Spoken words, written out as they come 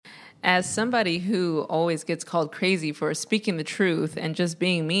As somebody who always gets called crazy for speaking the truth and just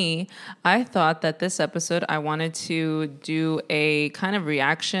being me, I thought that this episode I wanted to do a kind of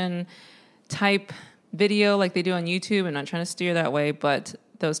reaction type video like they do on YouTube. I'm not trying to steer that way, but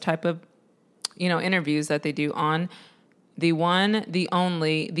those type of, interviews that they do on the one, the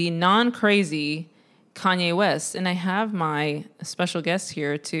only, the non-crazy Kanye West. And I have my special guest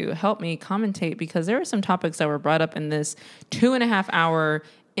here to help me commentate because there are some topics that were brought up in this 2.5-hour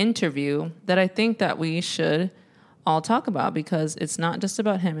interview that I think that we should all talk about because it's not just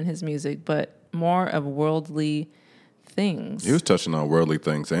about him and his music, but more of worldly things. He was touching on worldly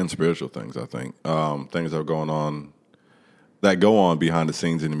things and spiritual things, I think. Things that are going on, that go on behind the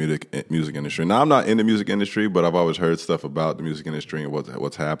scenes in the music industry. Now, I'm not in the music industry, but I've always heard stuff about the music industry and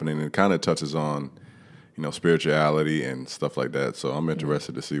what's happening. And it kind of touches on, spirituality and stuff like that. So I'm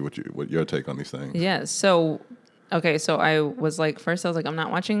interested to see what your take on these things. Yeah. So I was like, first I was like, I'm not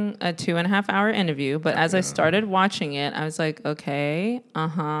watching a 2.5-hour interview, but as I started watching it, I was like, okay,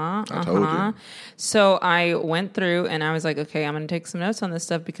 I told you. So I went through and I was like, okay, I'm going to take some notes on this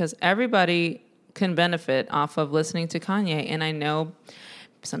stuff because everybody can benefit off of listening to Kanye. And I know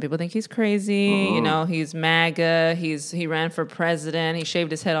some people think he's crazy, he's MAGA, he ran for president, he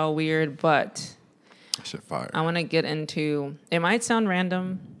shaved his head all weird, but shit fire. I want to get into, it might sound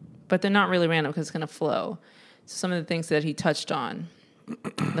random, but they're not really random because it's going to flow. Some of the things that he touched on.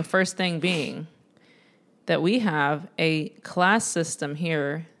 The first thing being that we have a class system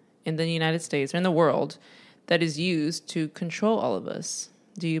here in the United States or in the world that is used to control all of us.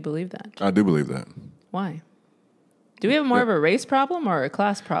 Do you believe that? I do believe that. Why? Do we have more of a race problem or a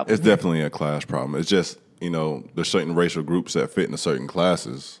class problem? It's definitely a class problem. It's just, there's certain racial groups that fit into certain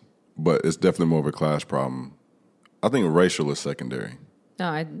classes, but it's definitely more of a class problem. I think racial is secondary. No,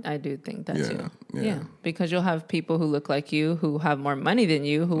 I do think that too. Yeah, because you'll have people who look like you, who have more money than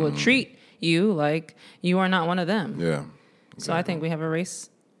you, who will treat you like you are not one of them. Yeah. Exactly. So I think we have a race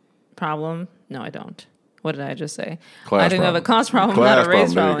problem. No, I don't. What did I just say? Class I think we have a class problem, class not a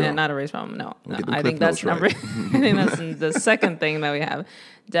race problem. problem. Yeah, not a race problem. No. I think that's right. number. I think that's the second thing that we have.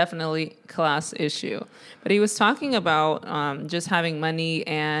 Definitely class issue. But he was talking about just having money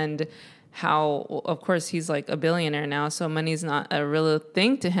and how, of course, he's like a billionaire now, so money's not a real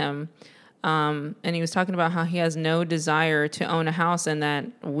thing to him. And he was talking about how he has no desire to own a house and that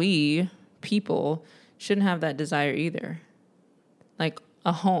we, people, shouldn't have that desire either. Like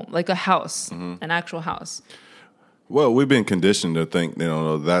a home, like a house, an actual house. Well, we've been conditioned to think,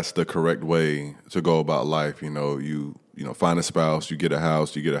 that's the correct way to go about life. You find a spouse, you get a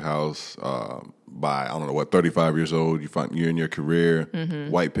house by, 35 years old, you're in your career,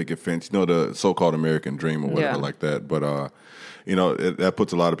 white picket fence, the so-called American dream or whatever like that. But, that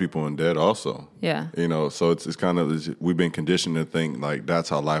puts a lot of people in debt also. Yeah. So it's kind of, we've been conditioned to think like that's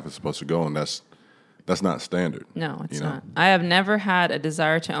how life is supposed to go. And that's not standard. No, it's not. I have never had a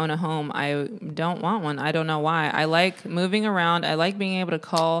desire to own a home. I don't want one. I don't know why. I like moving around. I like being able to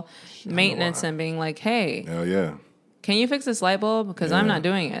call maintenance and being like, hey. Hell yeah. Can you fix this light bulb? Because I'm not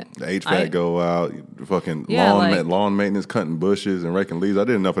doing it. The HVAC go out, fucking lawn maintenance, cutting bushes and raking leaves. I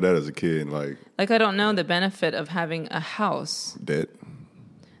did enough of that as a kid. Like I don't know the benefit of having a house. Debt.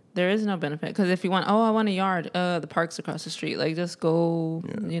 There is no benefit. Because if you want, I want a yard, the park's across the street. Like, just go,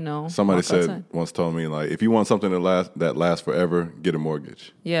 Somebody said once told me, like, if you want something that lasts forever, get a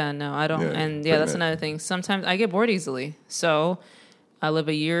mortgage. Yeah, no, I don't. And that's another thing. Sometimes I get bored easily. So I live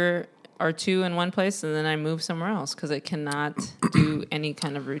a year or two in one place and then I move somewhere else because I cannot do any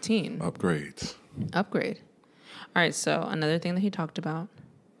kind of routine. Upgrade. All right, so another thing that he talked about.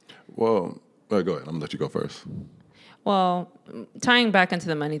 Well, go ahead. I'm going to let you go first. Well, tying back into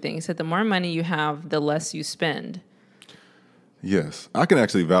the money thing, he said the more money you have, the less you spend. Yes, I can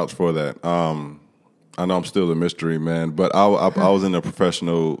actually vouch for that. I know I'm still a mystery man, but I was in the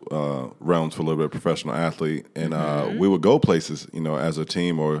professional realms for a little bit, professional athlete, and we would go places, as a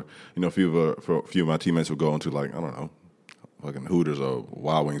team, or a few of my teammates would go into like, I don't know, fucking Hooters or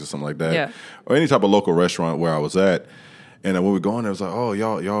Wild Wings or something like that, or any type of local restaurant where I was at, and when we go in there, it was like, oh,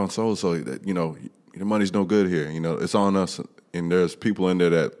 y'all and so the money's no good here, it's on us, and there's people in there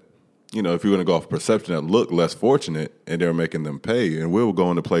that, if you're going to go off perception, that look less fortunate, and they're making them pay. And we were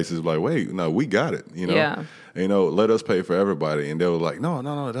going to places like, wait, no, we got it, Yeah. And, let us pay for everybody. And they were like, no,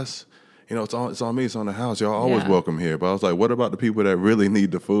 that's, it's on me, it's on the house. Y'all always welcome here. But I was like, what about the people that really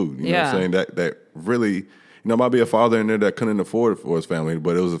need the food? You know what I'm saying? That really, might be a father in there that couldn't afford it for his family,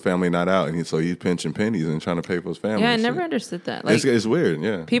 but it was a family night out. And so he's pinching pennies and trying to pay for his family. Yeah, I never understood that. Like, it's weird,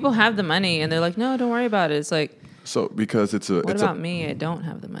 yeah. People have the money, and they're like, no, don't worry about it. It's like, so because what about me? I don't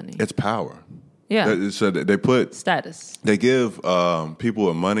have the money. It's power. Yeah. So they put status. They give people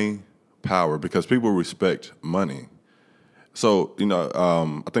with money power because people respect money. So,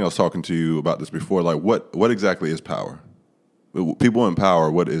 I think I was talking to you about this before. Like, what exactly is power? People in power,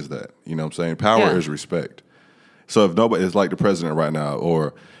 what is that? You know what I'm saying? Power is respect. So if nobody is like the president right now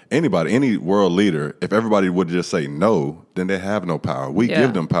or anybody, any world leader, if everybody would just say no, then they have no power. We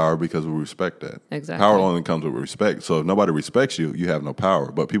give them power because we respect that. Exactly. Power only comes with respect. So if nobody respects you, you have no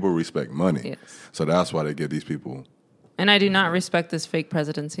power. But people respect money. Yes. So that's why they give these people. And I do not respect this fake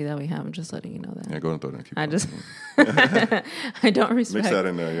presidency that we have. I'm just letting you know that. Yeah, go ahead and throw that. I just, I don't respect. Mix that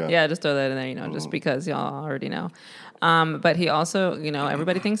in there, yeah. Yeah, just throw that in there, just because y'all already know. But he also,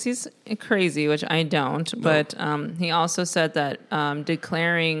 everybody thinks he's crazy, which I don't. No. But he also said that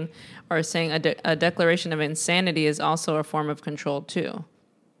declaring or saying a declaration of insanity is also a form of control, too.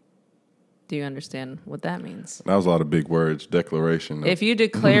 Do you understand what that means? That was a lot of big words, declaration. If you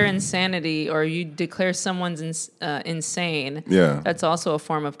declare insanity or you declare someone's insane, that's also a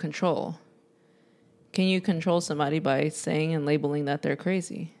form of control. Can you control somebody by saying and labeling that they're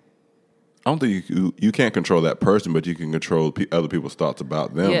crazy? I don't think you can't control that person, but you can control other people's thoughts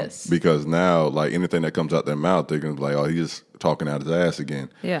about them. Yes. Because now, like, anything that comes out their mouth, they're going to be like, oh, he's just talking out his ass again.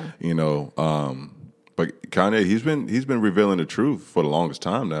 Yeah. But Kanye, he's been revealing the truth for the longest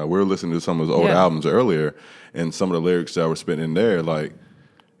time now. We were listening to some of his old albums earlier, and some of the lyrics that were spitting in there, like,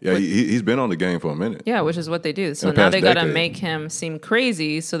 he's been on the game for a minute. Yeah, which is what they do. So now they got to make him seem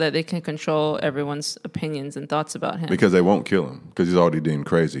crazy so that they can control everyone's opinions and thoughts about him. Because they won't kill him, because he's already deemed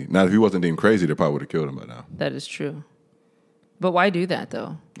crazy. Now, if he wasn't deemed crazy, they probably would have killed him by now. That is true. But why do that,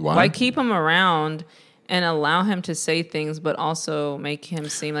 though? Why keep him around and allow him to say things, but also make him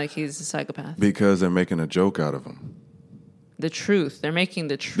seem like he's a psychopath? Because they're making a joke out of him. The truth. They're making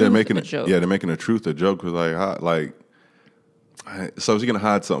the truth a joke. Yeah, they're making the truth a joke. So is he going to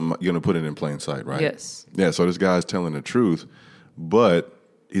hide something? You're going to put it in plain sight, right? Yes. Yeah, so this guy's telling the truth, but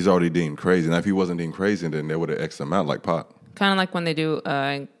he's already deemed crazy. Now, if he wasn't deemed crazy, then they would have X'd him out like Pac. Kind of like when they do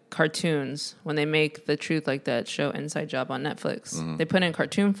cartoons, when they make the truth like that show Inside Job on Netflix. Mm-hmm. They put it in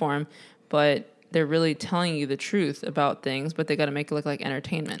cartoon form, but they're really telling you the truth about things, but they got to make it look like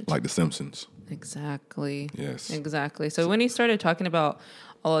entertainment. Like The Simpsons. Exactly. Yes. Exactly. So when he started talking about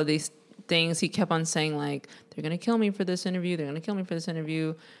all of these things, he kept on saying, like, they're going to kill me for this interview, they're going to kill me for this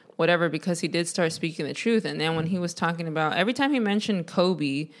interview, whatever, because he did start speaking the truth. And then when he was talking about, every time he mentioned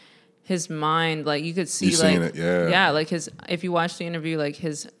Kobe, his mind, like, you could see, you've like, seen it, yeah. Yeah, like if you watch the interview, like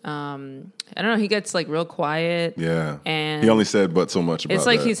his, I don't know, he gets like real quiet. Yeah. And he only said but so much about it's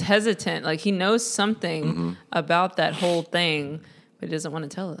like that. He's hesitant. Like he knows something about that whole thing, but he doesn't want to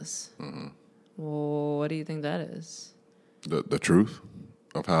tell us. Mm-hmm. Well, what do you think that is? The truth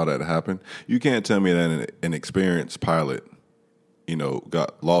of how that happened. You can't tell me that an experienced pilot,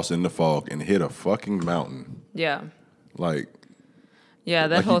 got lost in the fog and hit a fucking mountain. Yeah. Yeah,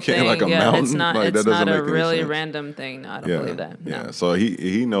 that whole thing. Like mountain? It's not. Like, it's not a really sense. random thing. No, I don't believe that. No. Yeah. So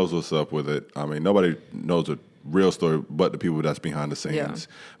he knows what's up with it. I mean, nobody knows the real story but the people that's behind the scenes. Yeah.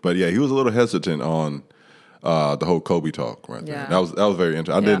 But yeah, he was a little hesitant on the whole Kobe talk right there. That was very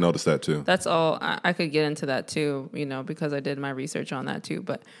interesting. I did notice that too. That's all. I could get into that too, because I did my research on that too.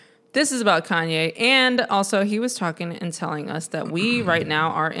 But this is about Kanye, and also he was talking and telling us that we right now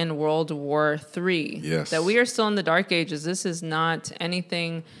are in World War III. Yes. That we are still in the dark ages. This is not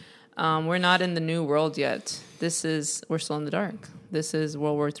anything. We're not in the new world yet. We're still in the dark. This is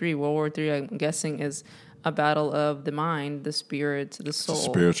World War III. World War III, I'm guessing, is a battle of the mind, the spirit, the soul. It's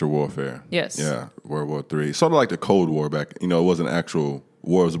spiritual warfare. Yes. Yeah, World War III. Sort of like the Cold War back. It wasn't actual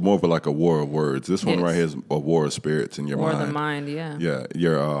war. It was more of like a war of words. This one right here is a war of spirits in your mind. War of the mind, yeah. Yeah,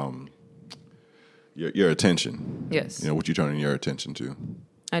 your attention. Yes. What you turning your attention to.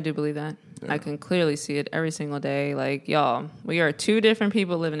 I do believe that. Yeah. I can clearly see it every single day. Like, y'all, we are two different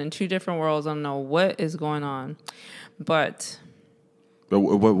people living in two different worlds. I don't know what is going on. But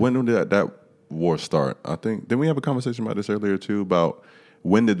when did that war start? I think, didn't we have a conversation about this earlier too, about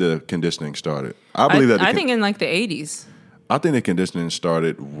when did the conditioning started? I believe I think in like the 80s. I think the conditioning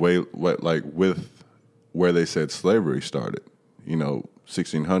started with where they said slavery started.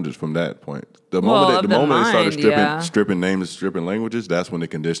 1600s from that point. The moment they started stripping names, stripping languages, that's when the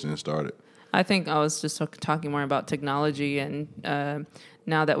conditioning started. I think I was just talking more about technology, and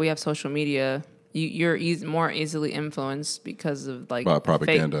now that we have social media, you're more easily influenced because of like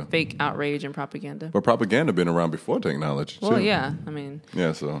propaganda, fake outrage and propaganda. But propaganda been around before technology. Well, too. yeah, I mean,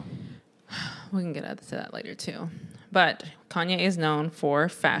 yeah. So we can get into that later too. But Kanye is known for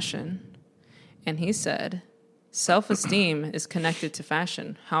fashion, and he said, self-esteem is connected to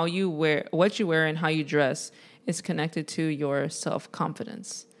fashion. How you wear, what you wear, and how you dress is connected to your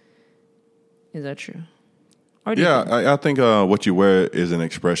self-confidence. Is that true? Or do you think? I think what you wear is an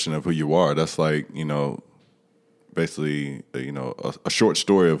expression of who you are. That's like, basically, a short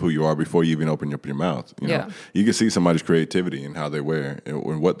story of who you are before you even open up your mouth. You know, you can see somebody's creativity in how they wear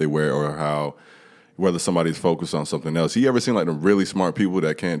and what they wear, or whether somebody's focused on something else. You ever seen like the really smart people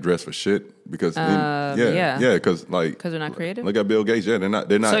that can't dress for shit because because they're not creative. Look at Bill Gates. Yeah, they're not.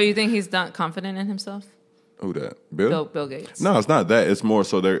 So you think he's not confident in himself? Who that? Bill Gates. No, it's not that. It's more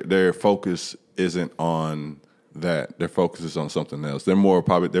so their focus isn't on that. Their focus is on something else. They're more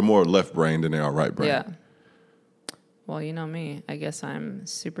left brain than they are right brain. Yeah. Well, you know me. I guess I'm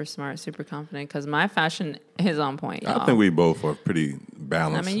super smart, super confident because my fashion is on point. Y'all. I think we both are pretty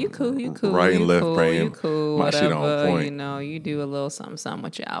balanced. I mean, you cool. Right and left brain. You cool. My whatever, shit on point. You do a little something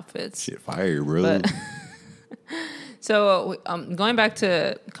with your outfits. Shit fire, bro. So going back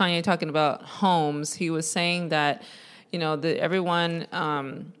to Kanye talking about homes, he was saying that, everyone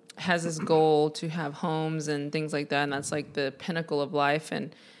has this goal to have homes and things like that, and that's like the pinnacle of life.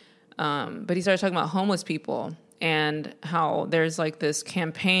 And but he started talking about homeless people and how there's like this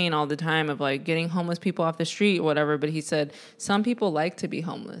campaign all the time of like getting homeless people off the street or whatever. But he said some people like to be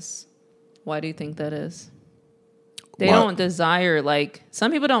homeless. Why do you think that is? They don't desire, like,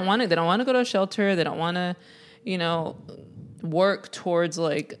 some people don't want it. They don't want to go to a shelter. They don't want to, work towards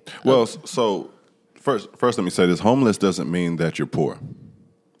like. Well, so first, let me say this: homeless doesn't mean that you're poor.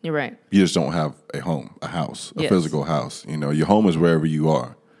 You're right. You just don't have a home, a house, a physical house. Your home is wherever you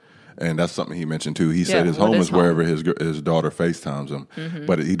are. And that's something he mentioned too. He said his home is wherever his daughter FaceTimes him,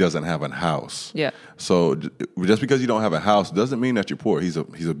 but he doesn't have a house. Yeah. So just because you don't have a house doesn't mean that you're poor. He's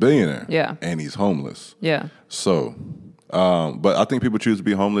a billionaire. Yeah. And he's homeless. Yeah. So, but I think people choose to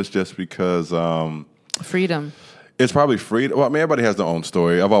be homeless just because freedom. It's probably freedom. Well, I mean, everybody has their own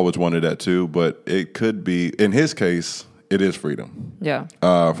story. I've always wanted that too, but it could be in his case. It is freedom. Yeah.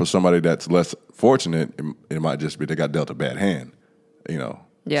 For somebody that's less fortunate, it might just be they got dealt a bad hand.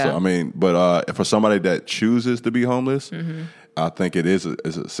 Yeah. So, I mean, but for somebody that chooses to be homeless, I think it is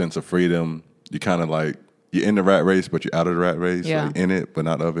a sense of freedom. You kind of like, you're in the rat race, but you're out of the rat race. Yeah. Like in it, but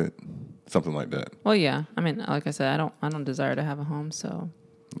not of it. Something like that. Well, yeah. I mean, like I said, I don't desire to have a home, so.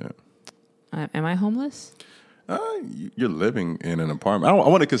 Yeah. Am I homeless? You're living in an apartment. I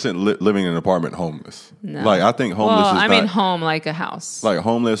want to consider living in an apartment homeless. No. Like, I think homeless is I mean home like a house. Like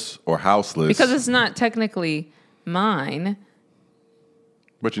homeless or houseless. Because it's not technically mine.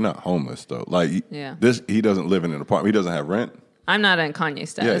 But you're not homeless, though. Like, he doesn't live in an apartment. He doesn't have rent. I'm not in Kanye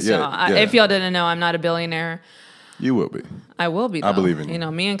status. If y'all didn't know, I'm not a billionaire. You will be. I will be, though. I believe in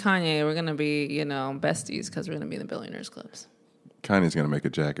you. Me and Kanye, we're going to be, besties because we're going to be in the billionaires clubs. Kanye's going to make a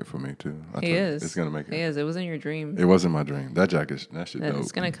jacket for me, too. He is. It's going to make it. He is. It was in your dream. It wasn't my dream. That jacket, that shit dope.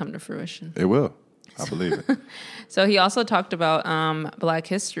 It's going to come to fruition. It will. I believe it. So he also talked about Black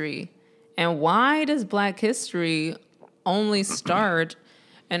history. And why does Black history only start,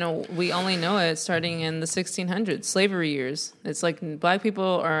 and we only know it starting in the 1600s, slavery years? It's like Black people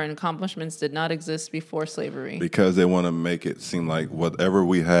or accomplishments did not exist before slavery. Because they want to make it seem like whatever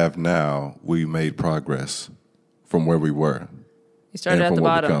we have now, we made progress from where we were. You started at the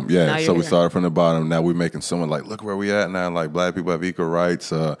bottom. We started from the bottom. Now we're making someone like, look where we at now. Like, Black people have equal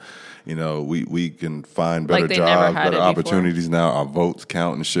rights. We can find better jobs, better opportunities now. Our votes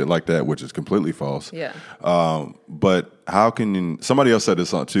count and shit like that, which is completely false. Yeah. But how can somebody else said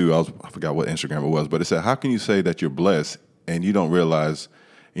this on too? I forgot what Instagram it was, but it said, how can you say that you're blessed and you don't realize,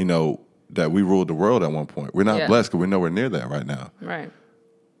 that we ruled the world at one point? We're not blessed because we're nowhere near that right now. Right.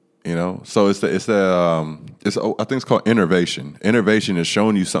 So I think it's called innovation. Innovation is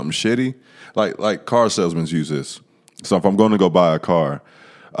showing you something shitty. Like car salesmen use this. So if I'm going to go buy a car,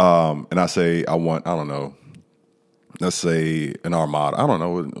 and I say I want, I don't know, let's say an Armada. I don't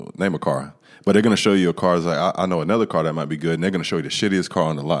know, name a car. But they're going to show you a car. It's like, I know another car that might be good, and they're going to show you the shittiest car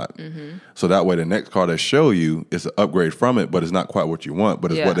on the lot. Mm-hmm. So that way the next car they show you is an upgrade from it, but it's not quite what you want,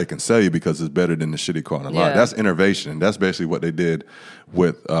 but it's what they can sell you because it's better than the shitty car on the lot. That's innovation. That's basically what they did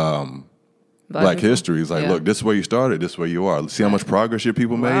with Black history. It's like, look, this is where you started, this is where you are. See how much progress your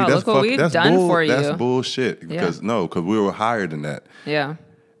people made? Look what we've done for you. That's bullshit. Because we were higher than that. Yeah.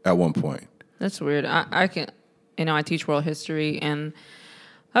 At one point. That's weird. I I teach world history, and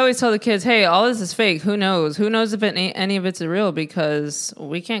I always tell the kids, hey, all this is fake. Who knows? Who knows if any of it's real? Because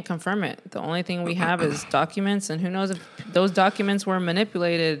we can't confirm it. The only thing we have is documents, and who knows if those documents were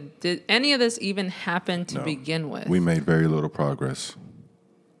manipulated. Did any of this even happen to begin with? We made very little progress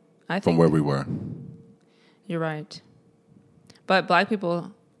from where we were. You're right. But Black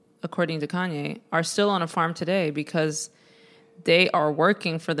people, according to Kanye, are still on a farm today because they are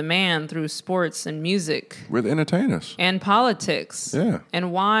working for the man through sports and music. We're the entertainers. And politics. Yeah.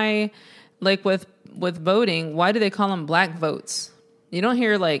 And why, like with with voting, why do they call them black votes? You don't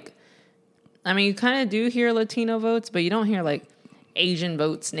hear you kind of do hear Latino votes, but you don't hear like Asian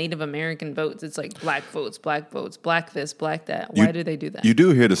votes, Native American votes. It's like black votes, black this, black that. Why do they do that? You do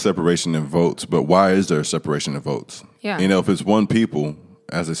hear the separation in votes, but why is there a separation in votes? Yeah. If it's one people,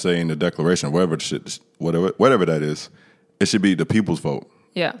 as they say in the Declaration, whatever that is, it should be the people's vote.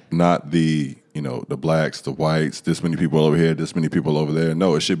 Yeah. Not the blacks, the whites, this many people over here, this many people over there.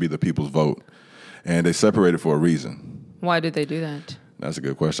 No, it should be the people's vote. And they separate it for a reason. Why did they do that? That's a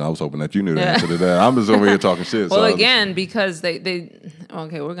good question. I was hoping that you knew the answer to that. I'm just over here talking shit. Well, because we're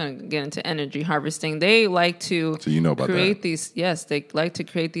going to get into energy harvesting. They like to create these, they like to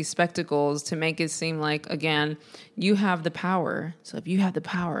create these spectacles to make it seem like, again, you have the power. So if you have the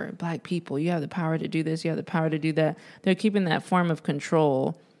power, black people, you have the power to do this, you have the power to do that. They're keeping that form of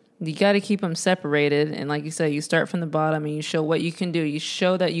control. You got to keep them separated. And like you said, you start from the bottom and you show what you can do. You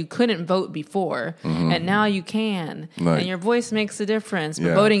show that you couldn't vote before, and now you can. And your voice makes a difference.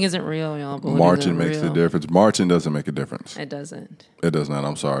 But voting isn't real, y'all. Marching makes a difference. Marching doesn't make a difference. It doesn't. It does not.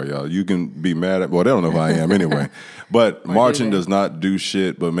 I'm sorry, y'all. You can be mad at... Well, they don't know who I am anyway. But marching does not do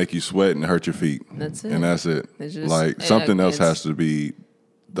shit but make you sweat and hurt your feet. That's it. And that's it. Something else has to be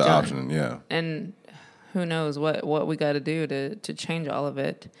the option, yeah. And... who knows what we got to do to change all of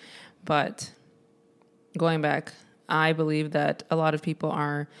it. But going back, I believe that a lot of people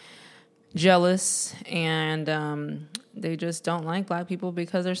are jealous and they just don't like black people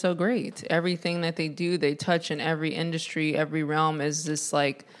because they're so great. Everything that they do, they touch in every industry, every realm is just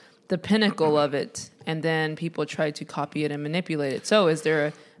like the pinnacle of it. And then people try to copy it and manipulate it. So is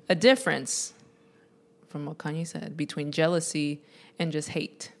there a difference, from what Kanye said, between jealousy and just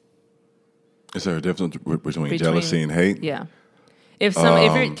hate? Is there a difference between jealousy and hate? Yeah.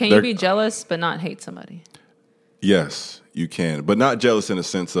 Can you be jealous but not hate somebody? Yes, you can, but not jealous in the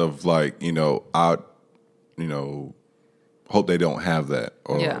sense of like, I hope they don't have that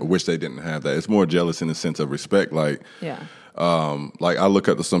or wish they didn't have that. It's more jealous in the sense of respect. Like, like I look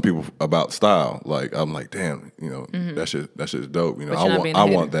up to some people about style. Like I'm like, damn, that shit's dope. I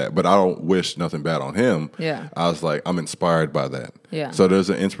want that, but I don't wish nothing bad on him. Yeah. I was like, I'm inspired by that. Yeah. So there's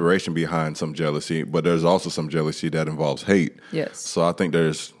an inspiration behind some jealousy, but there's also some jealousy that involves hate. Yes. So I think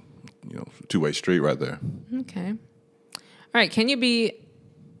there's, two-way street right there. Okay. All right. Can you be,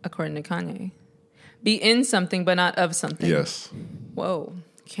 according to Kanye, be in something but not of something? Yes. Whoa.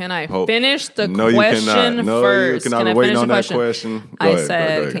 Can I finish the question You first? cannot. I'm waiting on that question. Go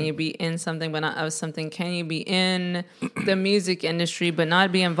ahead. Can you be in something but not of something? Can you be in the music industry but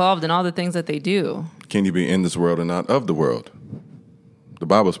not be involved in all the things that they do? Can you be in this world and not of the world? The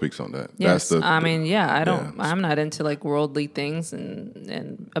Bible speaks on that. Yes. I'm not into like worldly things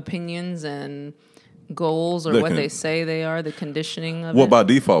and opinions and goals or what they say they are, the conditioning of it. Well, by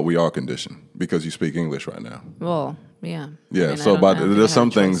default, we are conditioned because you speak English right now. Well, yeah. Yeah, there's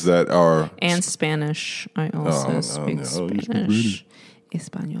some things that are... And Spanish. I also speak Spanish.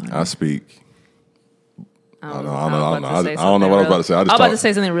 Espanol. I speak... I don't know what I was about to say. I was about to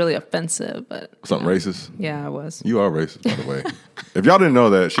say something really offensive, but... Something racist? Yeah, I was. You are racist, by the way. If y'all didn't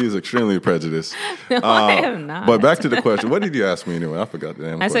know that, she's extremely prejudiced. No, I am not. But back to the question. What did you ask me anyway? I forgot the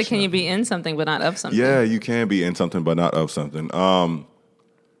damn question. I said, can you be in something but not of something? Yeah, you can be in something but not of something.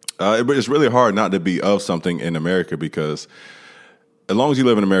 It's really hard not to be of something in America because as long as you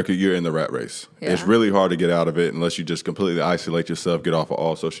live in America, you're in the rat race. Yeah. It's really hard to get out of it unless you just completely isolate yourself, get off of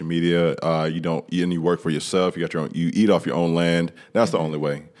all social media. You work for yourself. You eat off your own land. That's the only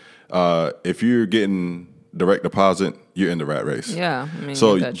way. If you're getting direct deposit, you're in the rat race. Yeah.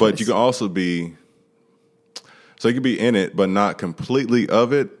 But you can also be. So you can be in it, but not completely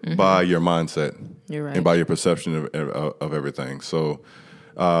of it by your mindset. You're right. And by your perception of everything. So.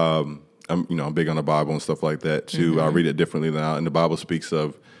 I'm big on the Bible and stuff like that too. I read it differently now, and the Bible speaks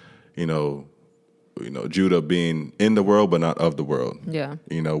of, Judah being in the world but not of the world. Yeah.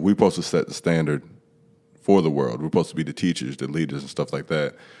 We're supposed to set the standard for the world. We're supposed to be the teachers, the leaders, and stuff like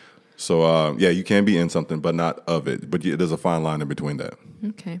that. So you can be in something but not of it. But there's a fine line in between that.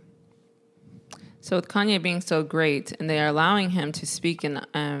 Okay. So with Kanye being so great, and they are allowing him to speak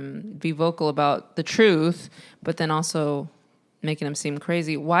and be vocal about the truth, but then also making him seem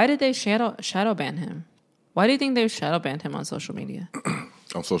crazy. Why did they shadow ban him? Why do you think they shadow banned him on social media?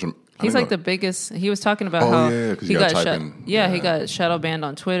 On social, he's like the biggest. He was talking about how he got shadow banned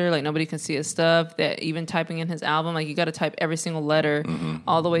on Twitter. Like nobody can see his stuff. That even typing in his album, like you got to type every single letter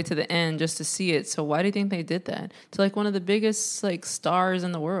all the way to the end just to see it. So why do you think they did that to like one of the biggest like stars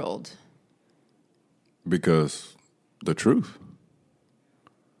in the world? Because the truth.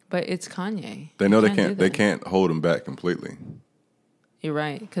 But it's Kanye. They know they can't hold him back completely. You're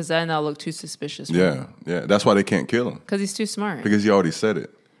right, because then they'll look too suspicious. Yeah. That's why they can't kill him. Because he's too smart. Because he already said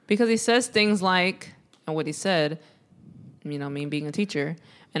it. Because he says things like, and what he said, me being a teacher,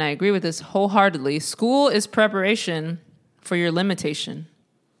 and I agree with this wholeheartedly, school is preparation for your limitation.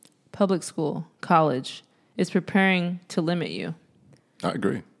 Public school, college, is preparing to limit you. I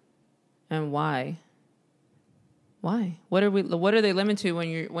agree. And why? Why? What are they limited to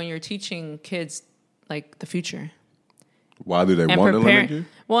when you're teaching kids like the future? Why do they want to limit you?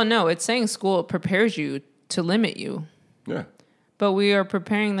 Well, no, it's saying school prepares you to limit you. Yeah. But we are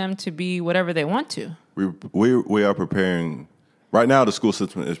preparing them to be whatever they want to. We are preparing. Right now, the school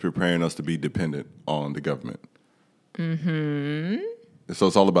system is preparing us to be dependent on the government. Mm-hmm. So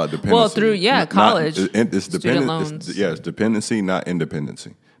it's all about dependency. Well, through college, it's student loans. It's dependency, not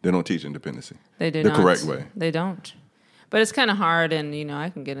independency. They don't teach independency. They do the correct way. They don't. But it's kind of hard, and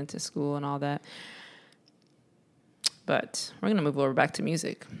I can get into school and all that. But we're gonna move over back to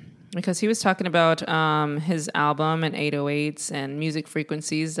music because he was talking about his album and 808s and music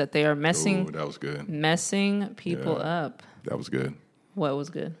frequencies that they are messing. Ooh, that was good. Messing people up. That was good. What was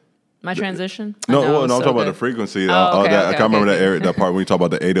good? My transition? No, I'm talking about the frequency. I can't remember that area, that part when you talk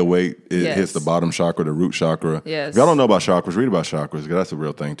about the 808. It hits the bottom chakra, the root chakra. Yes. If y'all don't know about chakras, read about chakras because that's a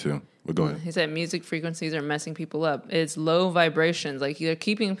real thing too. But go ahead. He said music frequencies are messing people up. It's low vibrations. Like they're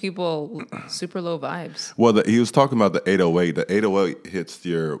keeping people super low vibes. Well, he was talking about the 808. The 808 hits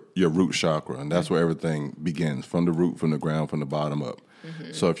your root chakra, and that's where everything begins, from the root, from the ground, from the bottom up.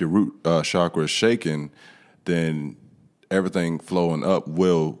 Mm-hmm. So if your root chakra is shaken, then everything flowing up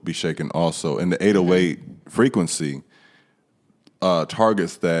will be shaken also. And the 808 frequency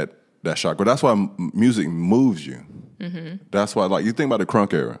targets that chakra. That's why music moves you. Mm-hmm. That's why, like, you think about the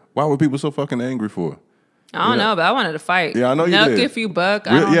crunk era. Why were people so fucking angry for? I don't know, but I wanted to fight. Yeah, I know you Nuck did. If you buck,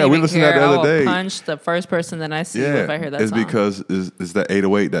 I don't even listened care. to that the other day. I will punch the first person that I see if I hear that song. It's because it's that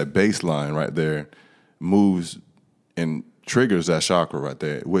 808, that bass line right there, moves and triggers that chakra right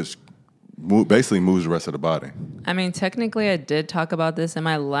there, which basically moves the rest of the body. I mean, technically, I did talk about this in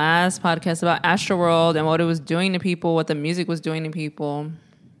my last podcast about Astroworld and what it was doing to people, what the music was doing to people.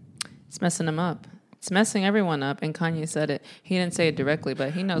 It's messing them up. It's messing everyone up, and Kanye said it. He didn't say it directly,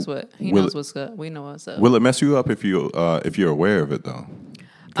 but he knows what he knows what's up. We know what's up. Will it mess you up if you're aware of it though?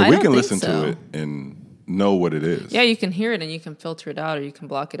 We can listen to it and know what it is. Yeah, you can hear it and you can filter it out, or you can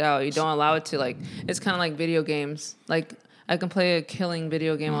block it out. You don't allow it to, like. It's kind of like video games. Like, I can play a killing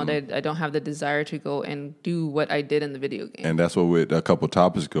video game all day. I don't have the desire to go and do what I did in the video game. And that's what with a couple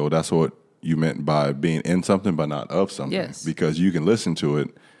topics ago. That's what you meant by being in something but not of something. Yes. Because you can listen to it.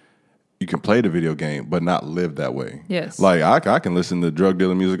 You can play the video game, but not live that way. Yes. Like, I can listen to drug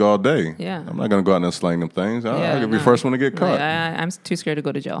dealer music all day. Yeah. I'm not going to go out there and slang them things. I can be the first one to get caught. Like, I'm too scared to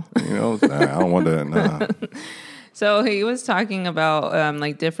go to jail. I don't want that. Nah. So he was talking about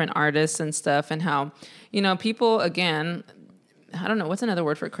like different artists and stuff, and how, people, again, I don't know, what's another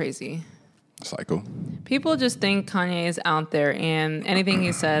word for crazy? Psycho. People just think Kanye is out there and anything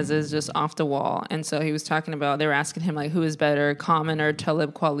he says is just off the wall. And so he was talking about, they were asking him, like, who is better, Common or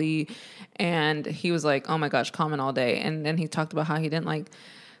Talib Kweli? And he was like, oh my gosh, Common all day. And then he talked about how he didn't like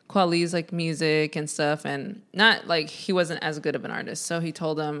Kweli's like music and stuff, and not like he wasn't as good of an artist. So he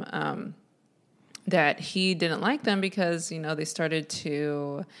told them that he didn't like them because, they started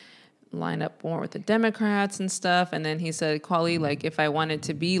to line up more with the Democrats and stuff. And then he said, Kweli, like, if I wanted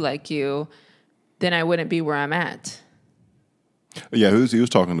to be like you, then I wouldn't be where I'm at. Yeah, he was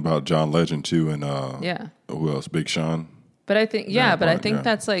talking about John Legend too, and who else? Big Sean. But I think,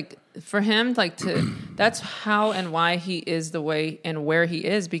 that's like, for him, like, that's how and why he is the way and where he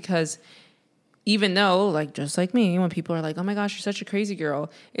is, because even though, like, just like me, when people are like, oh my gosh, you're such a crazy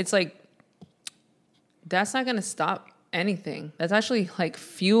girl, it's like, that's not going to stop anything. That's actually like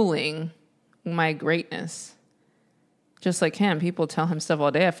fueling my greatness. Just like him, people tell him stuff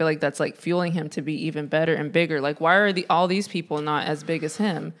all day. I feel like that's like fueling him to be even better and bigger. Like, why are all these people not as big as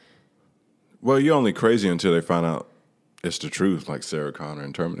him? Well, you're only crazy until they find out it's the truth, like Sarah Connor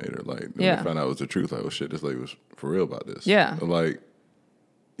and Terminator. Like, when they found out it was the truth, like, oh shit, this lady was for real about this. Yeah. Like,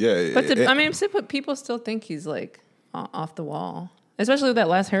 yeah. But people still think he's like off the wall, especially with that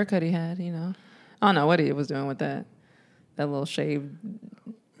last haircut he had. I don't know what he was doing with that little shaved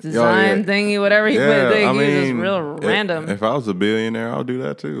design thingy, whatever he put. He was just real random. If I was a billionaire, I'll do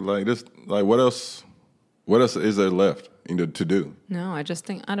that too. Like this, like what else is there left to do? No, I just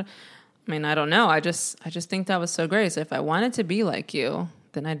think I don't know. I just think that was so great. So if I wanted to be like you,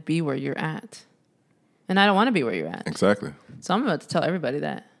 then I'd be where you're at, and I don't want to be where you're at. Exactly. So I'm about to tell everybody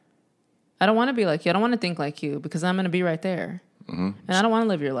that I don't want to be like you. I don't want to think like you because I'm going to be right there, and I don't want to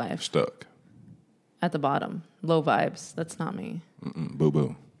live your life stuck. at the bottom. Low vibes. That's not me. Boo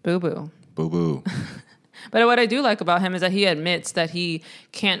boo. Boo boo. Boo boo. But what I do like about him is that he admits that he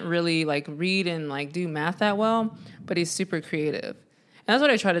can't really like read and like do math that well, but he's super creative. And that's what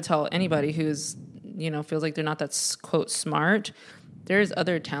I try to tell anybody who's, feels like they're not that quote smart. There's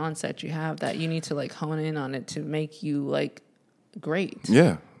other talents that you have that you need to like hone in on it to make you like great.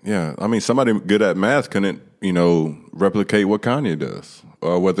 Yeah. Yeah. I mean, somebody good at math couldn't, replicate what Kanye does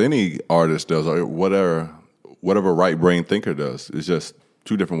or what any artist does or whatever right brain thinker does. It's just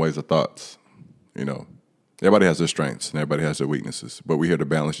two different ways of thoughts, Everybody has their strengths and everybody has their weaknesses, but we're here to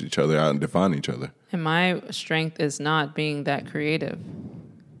balance each other out and define each other. And my strength is not being that creative.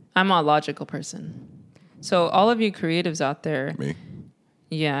 I'm a logical person. So all of you creatives out there. Me?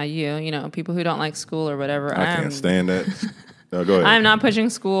 Yeah, you, people who don't like school or whatever. I can't stand that. No, go ahead. I'm not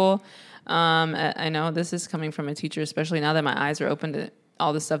pushing school. I know this is coming from a teacher, especially now that my eyes are open to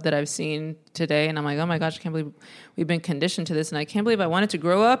all the stuff that I've seen today. And I'm like, oh my gosh, I can't believe we've been conditioned to this. And I can't believe I wanted to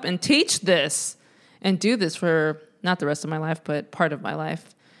grow up and teach this. And do this for not the rest of my life, but part of my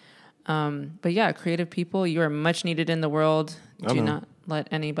life. But yeah, creative people, you are much needed in the world. Do not let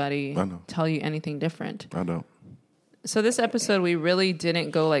anybody tell you anything different. I don't. So this episode, we really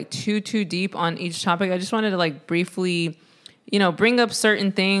didn't go like too deep on each topic. I just wanted to like briefly, bring up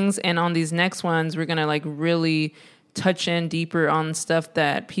certain things. And on these next ones, we're going to like really touch in deeper on stuff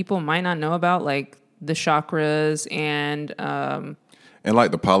that people might not know about, like the chakras and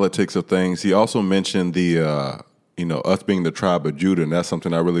like the politics of things. He also mentioned the, us being the tribe of Judah, and that's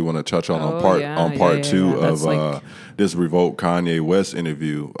something I really want to touch on part two of this Revolt Kanye West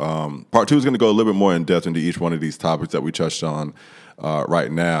interview. Part two is going to go a little bit more in depth into each one of these topics that we touched on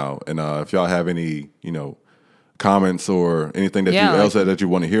right now. And if y'all have any, comments or anything that else that you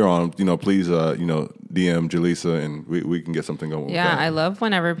want to hear on, please, DM Jaleesa and we can get something going. Yeah, with that. I love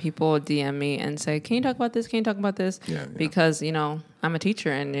whenever people DM me and say, can you talk about this? Can you talk about this? Yeah. Because, I'm a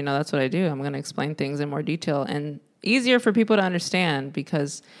teacher and, that's what I do. I'm going to explain things in more detail and easier for people to understand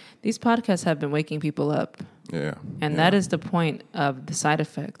because these podcasts have been waking people up. Yeah. And that is the point of the side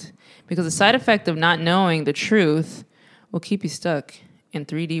effect. Because the side effect of not knowing the truth will keep you stuck in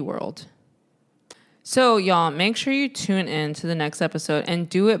 3D world. So, y'all, make sure you tune in to the next episode and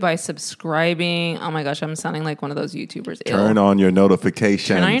do it by subscribing. Oh, my gosh, I'm sounding like one of those YouTubers. Turn on your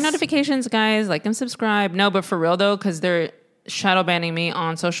notifications. Turn on your notifications, guys. Like and subscribe. No, but for real, though, because they're shadow banning me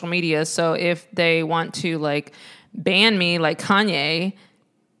on social media. So if they want to, like, ban me like Kanye,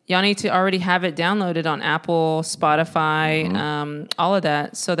 y'all need to already have it downloaded on Apple, Spotify, all of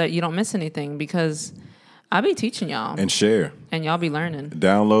that so that you don't miss anything because I'll be teaching y'all. And share. And y'all be learning.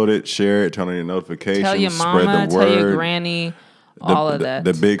 Download it, share it, turn on your notifications. Tell your mama, spread the word. tell your granny, all of that.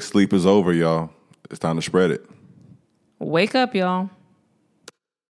 The big sleep is over, y'all. It's time to spread it. Wake up, y'all.